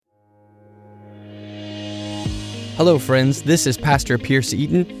Hello, friends. This is Pastor Pierce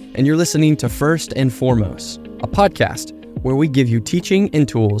Eaton, and you're listening to First and Foremost, a podcast where we give you teaching and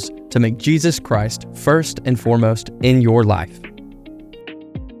tools to make Jesus Christ first and foremost in your life.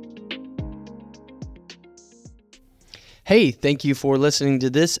 Hey, thank you for listening to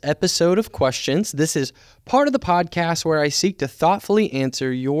this episode of Questions. This is part of the podcast where I seek to thoughtfully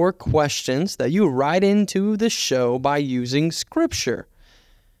answer your questions that you write into the show by using Scripture.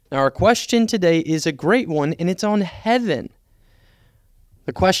 Now, our question today is a great one, and it's on heaven.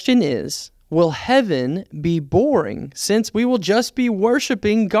 The question is, will heaven be boring since we will just be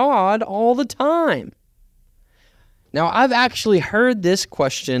worshiping God all the time? Now, I've actually heard this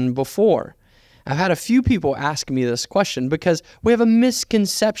question before. I've had a few people ask me this question because we have a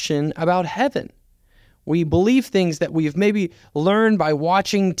misconception about heaven. We believe things that we've maybe learned by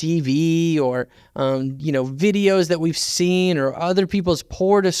watching TV or, videos that we've seen or other people's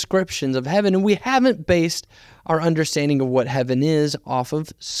poor descriptions of heaven, and we haven't based our understanding of what heaven is off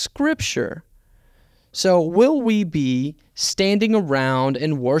of Scripture. So will we be standing around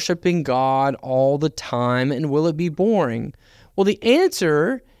and worshiping God all the time, and will it be boring? Well, the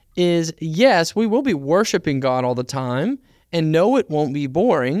answer is yes, we will be worshiping God all the time, and no, it won't be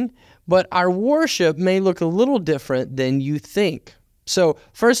boring, but our worship may look a little different than you think. So,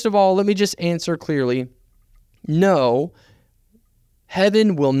 first of all, let me just answer clearly. No,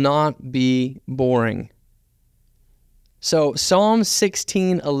 heaven will not be boring. So, Psalm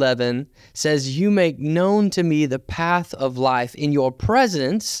 16:11 says, "You make known to me the path of life. In your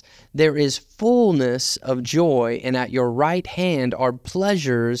presence there is fullness of joy, and at your right hand are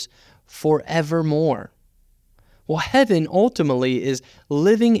pleasures forevermore." Well, heaven ultimately is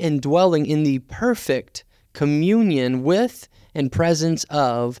living and dwelling in the perfect communion with and presence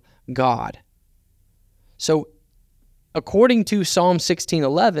of God. So, according to Psalm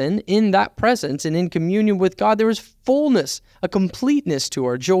 16:11, in that presence and in communion with God, there is fullness, a completeness to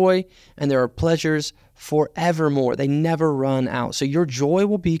our joy, and there are pleasures forevermore. They never run out. So your joy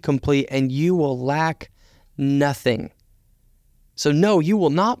will be complete and you will lack nothing. So no, you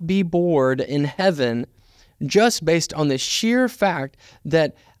will not be bored in heaven just based on the sheer fact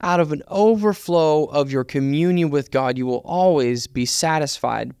that out of an overflow of your communion with God, you will always be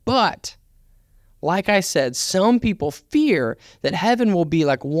satisfied. But like I said, some people fear that heaven will be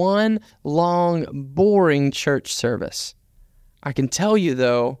like one long, boring church service. I can tell you,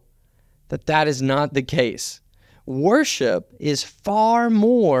 though, that that is not the case. Worship is far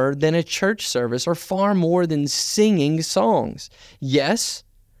more than a church service or far more than singing songs. Yes,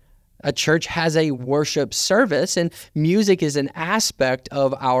 a church has a worship service, and music is an aspect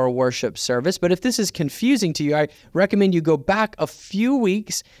of our worship service. But if this is confusing to you, I recommend you go back a few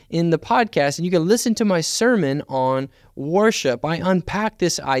weeks in the podcast, and you can listen to my sermon on worship. I unpack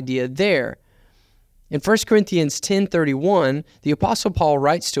this idea there. In 1 Corinthians 10:31, the Apostle Paul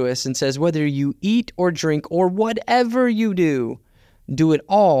writes to us and says, "Whether you eat or drink or whatever you do it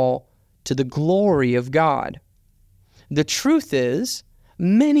all to the glory of God." The truth is,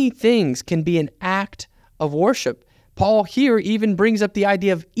 many things can be an act of worship. Paul here even brings up the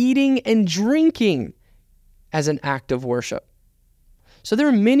idea of eating and drinking as an act of worship. So there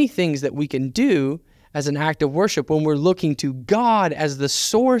are many things that we can do as an act of worship when we're looking to God as the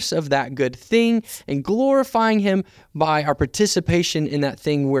source of that good thing and glorifying Him by our participation in that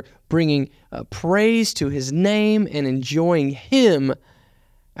thing. We're bringing praise to His name and enjoying Him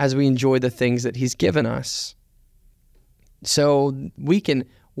as we enjoy the things that He's given us. So we can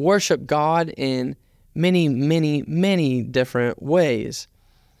worship God in many, many, many different ways.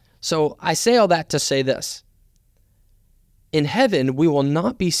 So I say all that to say this. In heaven, we will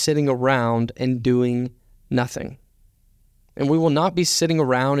not be sitting around and doing nothing. And we will not be sitting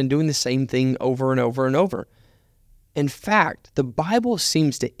around and doing the same thing over and over and over. In fact, the Bible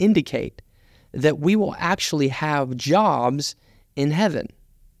seems to indicate that we will actually have jobs in heaven.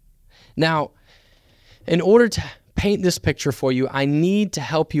 Now, in order to paint this picture for you, I need to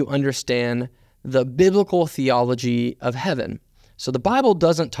help you understand the biblical theology of heaven. So the Bible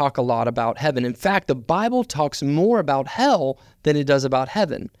doesn't talk a lot about heaven. In fact, the Bible talks more about hell than it does about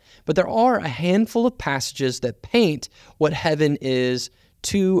heaven. But there are a handful of passages that paint what heaven is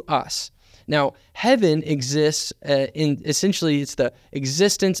to us. Now, heaven exists essentially it's the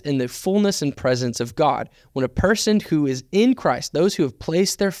existence and the fullness and presence of God. When a person who is in Christ, those who have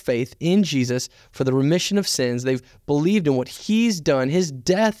placed their faith in Jesus for the remission of sins, they've believed in what He's done, His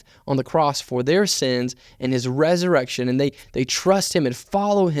death on the cross for their sins and His resurrection, and they trust Him and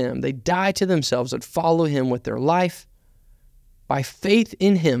follow Him. They die to themselves and follow Him with their life. By faith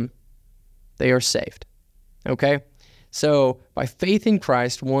in Him, they are saved. Okay? So by faith in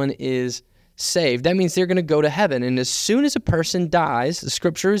Christ, one is saved, that means they're going to go to heaven. And as soon as a person dies, the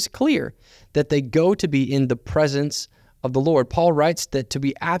scripture is clear that they go to be in the presence of the Lord. Paul writes that to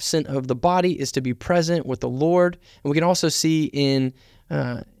be absent of the body is to be present with the Lord. And we can also see in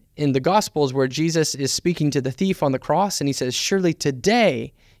the Gospels where Jesus is speaking to the thief on the cross, and he says, "Surely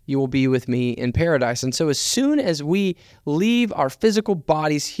today you will be with me in paradise." And so as soon as we leave our physical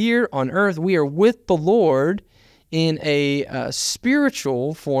bodies here on earth, we are with the Lord in a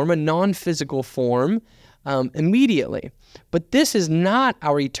spiritual form, a non-physical form, immediately. But this is not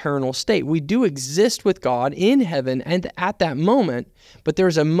our eternal state. We do exist with God in heaven and at that moment, but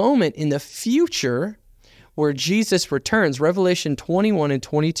there's a moment in the future where Jesus returns. Revelation 21 and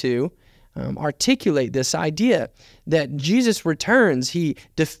 22 articulate this idea that Jesus returns. He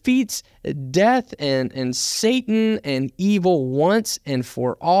defeats death and Satan and evil once and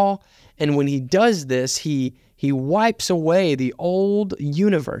for all. And when he does this, he wipes away the old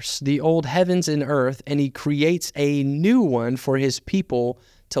universe, the old heavens and earth, and he creates a new one for his people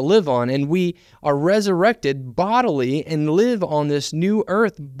to live on. And we are resurrected bodily and live on this new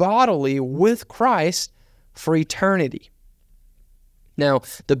earth bodily with Christ for eternity. Now,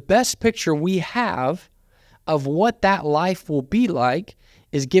 the best picture we have of what that life will be like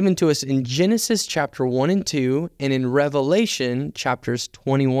is given to us in Genesis chapter 1 and 2 and in Revelation chapters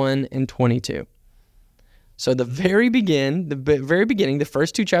 21 and 22. So the very beginning, the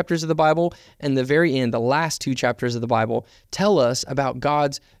first two chapters of the Bible and the very end, the last two chapters of the Bible, tell us about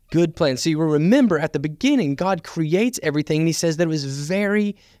God's good plan. So you will remember at the beginning, God creates everything, and he says that it was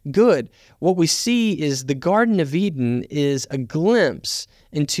very good. What we see is the Garden of Eden is a glimpse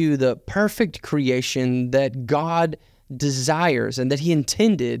into the perfect creation that God desires and that he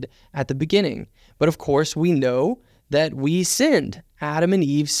intended at the beginning. But of course, we know that we sinned. Adam and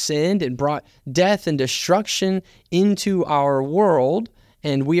Eve sinned and brought death and destruction into our world,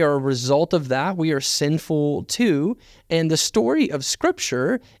 and we are a result of that. We are sinful too. And the story of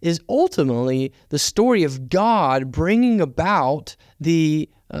Scripture is ultimately the story of God bringing about the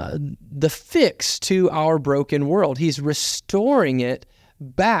fix to our broken world. He's restoring it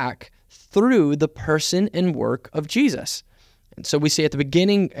back through the person and work of Jesus. And so we see at the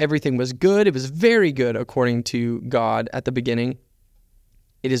beginning, everything was good. It was very good according to God at the beginning.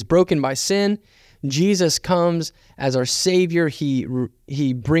 It is broken by sin. Jesus comes as our Savior.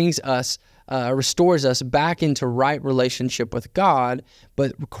 He brings us, restores us back into right relationship with God,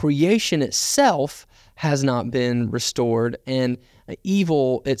 but creation itself has not been restored, and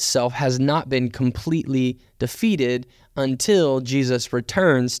evil itself has not been completely defeated until Jesus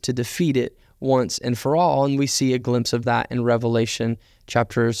returns to defeat it once and for all, and we see a glimpse of that in Revelation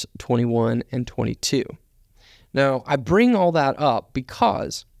chapters 21 and 22. Now, I bring all that up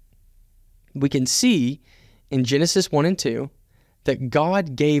because we can see in Genesis 1 and 2 that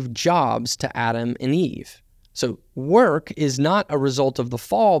God gave jobs to Adam and Eve. So work is not a result of the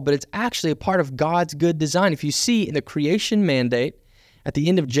fall, but it's actually a part of God's good design. If you see in the creation mandate at the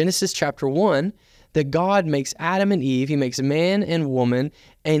end of Genesis chapter 1, that God makes Adam and Eve, he makes man and woman,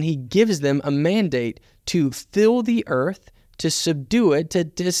 and he gives them a mandate to fill the earth, to subdue it, to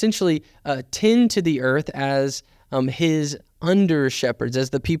essentially tend to the earth as his under shepherds, as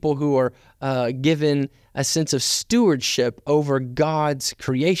the people who are given a sense of stewardship over God's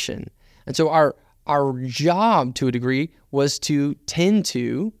creation. And so our job, to a degree, was to tend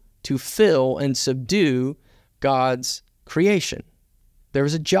to fill and subdue God's creation. There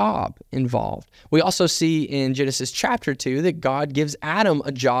was a job involved. We also see in Genesis chapter 2 that God gives Adam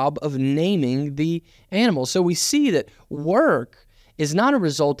a job of naming the animals. So we see that work is not a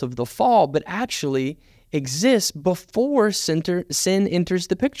result of the fall, but actually exists before sin enters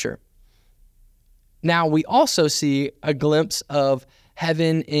the picture. Now, we also see a glimpse of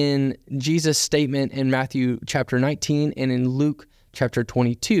heaven in Jesus' statement in Matthew chapter 19 and in Luke chapter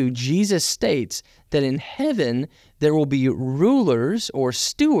 22. Jesus states that in heaven there will be rulers or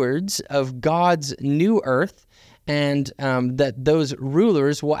stewards of God's new earth, and that those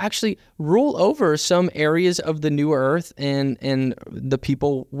rulers will actually rule over some areas of the new earth and the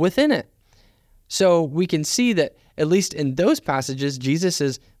people within it. So we can see that, at least in those passages, Jesus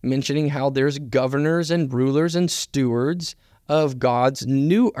is mentioning how there's governors and rulers and stewards of God's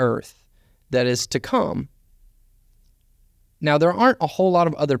new earth that is to come. Now, there aren't a whole lot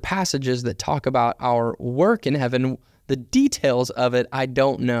of other passages that talk about our work in heaven. The details of it, I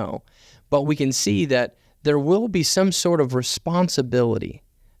don't know. But we can see that there will be some sort of responsibility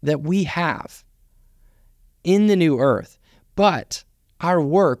that we have in the new earth. But our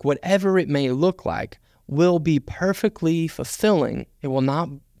work, whatever it may look like, will be perfectly fulfilling. We will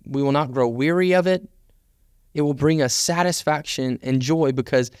not grow weary of it. It will bring us satisfaction and joy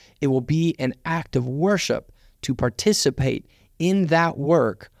because it will be an act of worship to participate in that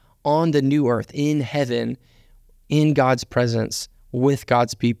work on the new earth, in heaven, in God's presence, with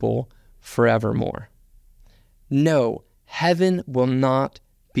God's people forevermore. No, heaven will not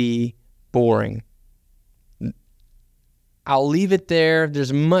be boring. I'll leave it there.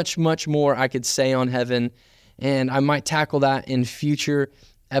 There's much, much more I could say on heaven, and I might tackle that in future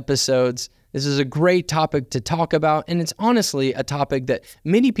episodes. This is a great topic to talk about, and it's honestly a topic that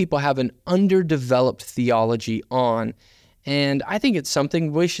many people have an underdeveloped theology on, and I think it's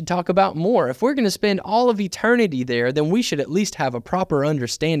something we should talk about more. If we're going to spend all of eternity there, then we should at least have a proper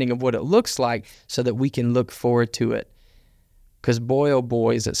understanding of what it looks like so that we can look forward to it. Because boy, oh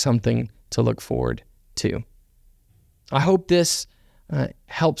boy, is it something to look forward to. I hope this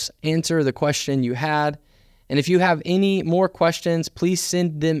helps answer the question you had. And if you have any more questions, please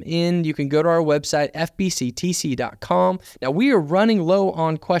send them in. You can go to our website, fbctc.com. Now, we are running low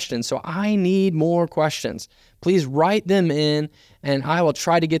on questions, so I need more questions. Please write them in, and I will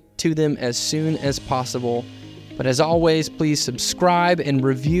try to get to them as soon as possible. But as always, please subscribe and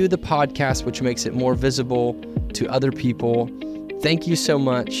review the podcast, which makes it more visible to other people. Thank you so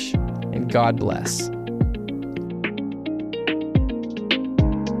much, and God bless.